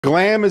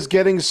Glam is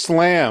getting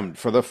slammed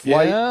for the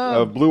flight Yeah.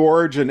 of Blue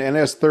Origin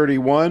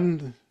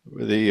NS-31,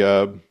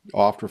 the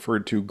oft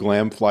referred to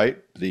Glam flight,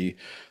 the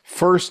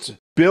first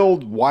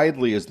billed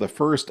widely as the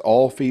first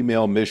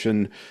all-female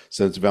mission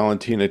since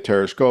Valentina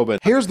Tereshkova.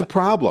 Here's the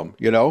problem,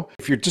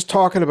 if you're just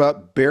talking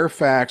about bare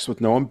facts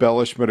with no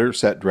embellishment or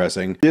set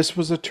dressing, this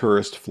was a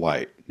tourist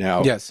flight.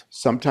 Now, Yes.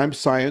 sometimes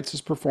science is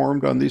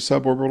performed on these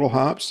suborbital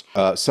hops.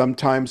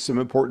 Sometimes some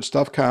important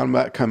stuff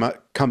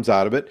comes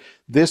out of it.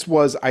 This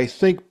was, I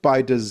think,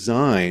 by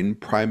design,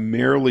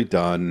 primarily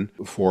done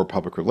for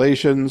public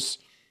relations,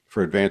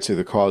 for advancing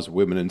the cause of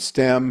women in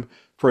STEM,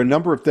 for a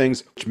number of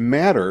things which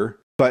matter.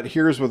 But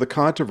here's where the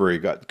controversy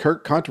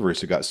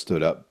got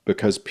stood up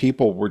because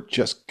people were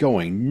just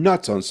going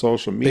nuts on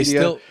social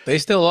media. They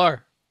still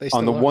are. They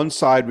On the still are. one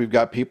side, we've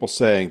got people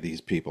saying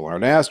these people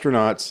aren't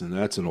astronauts, and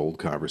that's an old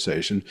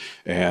conversation,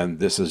 and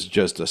this is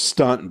just a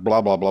stunt, and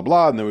blah, blah, blah,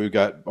 blah. And then we've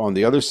got on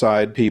the other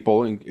side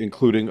people,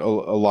 including a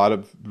lot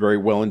of very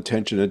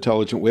well-intentioned,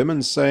 intelligent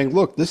women, saying,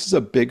 look, this is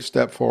a big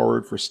step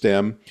forward for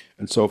STEM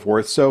and so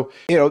forth. So,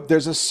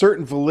 there's a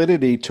certain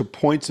validity to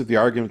points of the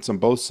arguments on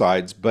both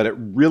sides, but it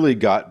really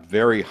got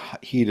very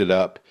heated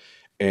up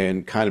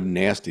and kind of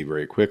nasty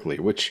very quickly,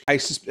 which I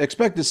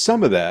expected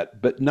some of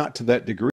that, but not to that degree.